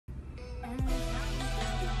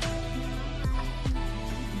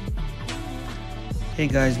Hey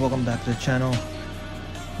guys, welcome back to the channel.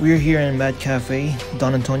 We're here in Mad Cafe,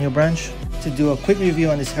 Don Antonio branch, to do a quick review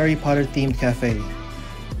on this Harry Potter themed cafe.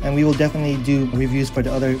 And we will definitely do reviews for the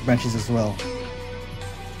other branches as well.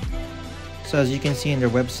 So as you can see in their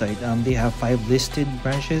website, they have 5 listed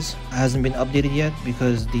branches. It hasn't been updated yet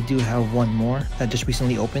because they do have one more that just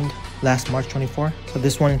recently opened last March 24. So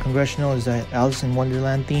this one in Congressional is a Alice in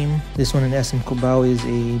Wonderland theme. This one in SM Cubao is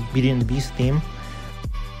a Beauty and the Beast theme.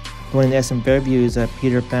 The one in SM Fairview is a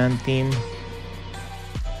Peter Pan theme.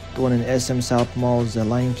 The one in SM South Mall is a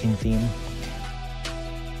Lion King theme.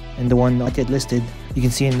 And the one not yet listed, you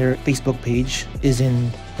can see in their Facebook page, is in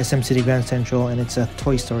SM City Grand Central, and it's a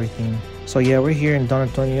Toy Story theme. So yeah, we're here in Don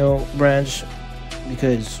Antonio branch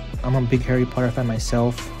because I'm a big Harry Potter fan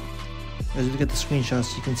myself. As you look at the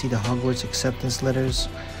screenshots, you can see the Hogwarts acceptance letters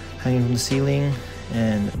hanging from the ceiling,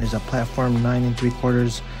 and there's a platform 9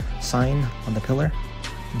 3/4 sign on the pillar.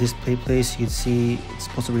 This play place, you can see it's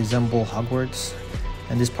supposed to resemble Hogwarts,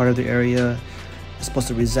 and this part of the area is supposed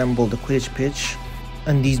to resemble the Quidditch pitch,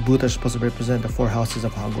 and these booths are supposed to represent the 4 houses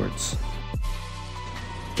of Hogwarts.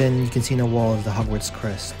 Then you can see in the wall is the Hogwarts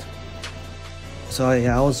crest. So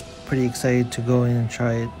yeah, I was pretty excited to go in and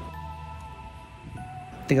try it.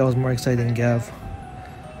 I think I was more excited than Gav.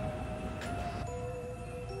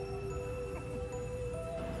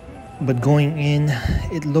 But going in,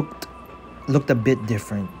 it looked a bit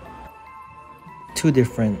different. Too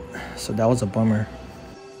different, so that was a bummer.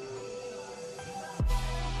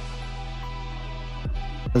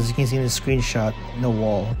 As you can see in the screenshot in the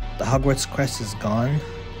wall, the Hogwarts crest is gone,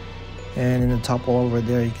 and in the top wall over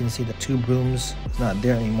there you can see the 2 brooms is not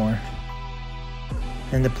there anymore.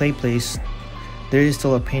 And the play place, there is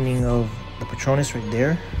still a painting of the Patronus right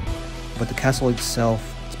there, but the castle itself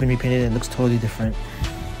has been repainted and looks totally different.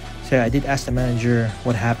 So yeah, I did ask the manager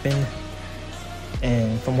what happened,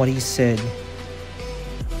 and from what he said,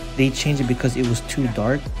 they changed it because it was too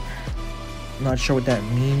dark. I'm not sure what that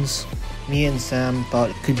means. Me and Sam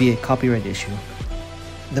thought it could be a copyright issue.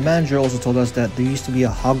 The manager also told us that there used to be a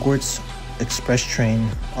Hogwarts express train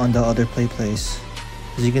on the other play place.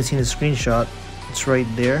 As you can see in the screenshot, it's right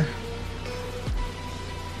there.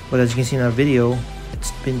 But as you can see in our video,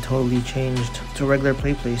 it's been totally changed to a regular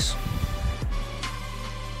play place.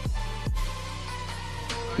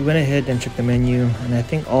 We went ahead and checked the menu, and I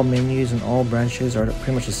think all menus and all branches are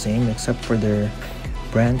pretty much the same except for their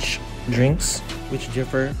branch drinks, which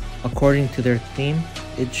differ according to their theme.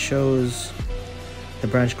 It shows the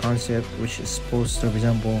branch concept, which is supposed to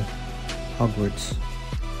resemble Hogwarts.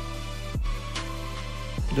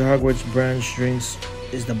 The Hogwarts branch drinks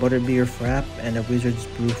is the Butterbeer Frappe and the Wizard's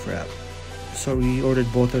Brew Frappe. So we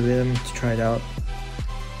ordered both of them to try it out.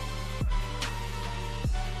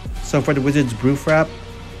 So for the Wizard's Brew Frappe,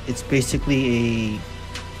 it's basically a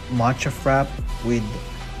matcha frappe with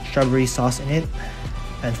strawberry sauce in it.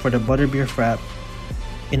 And for the Butterbeer Frappe,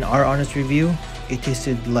 in our honest review, it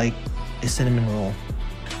tasted like a cinnamon roll.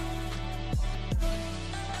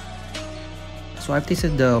 So I've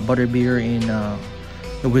tasted the Butterbeer in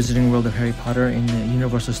the Wizarding World of Harry Potter in the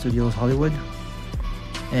Universal Studios Hollywood,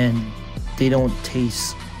 and they don't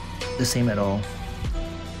taste the same at all.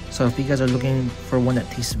 So if you guys are looking for one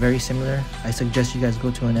that tastes very similar, I suggest you guys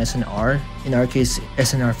go to an SNR, in our case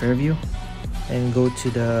SNR Fairview, and go to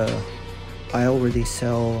the aisle where they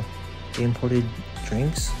sell the imported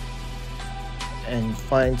drinks and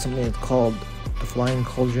find something that's called the Flying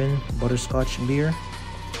Cauldron Butterscotch Beer,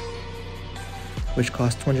 which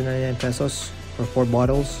costs 299 pesos for 4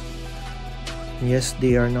 bottles. And yes,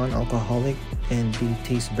 they are non-alcoholic and they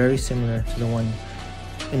taste very similar to the one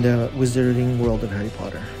in the Wizarding World of Harry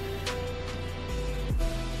Potter.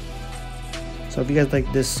 So if you guys like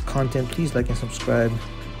this content, please like and subscribe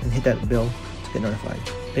and hit that bell to get notified.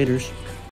 Laters.